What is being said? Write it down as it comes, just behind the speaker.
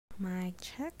Mic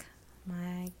check.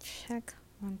 Mic check.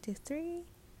 1, 2, 3.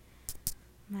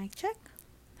 Mic check.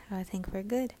 I think we're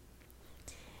good.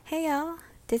 Hey y'all,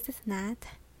 this is Nat,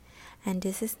 and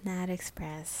this is Nat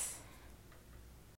Express.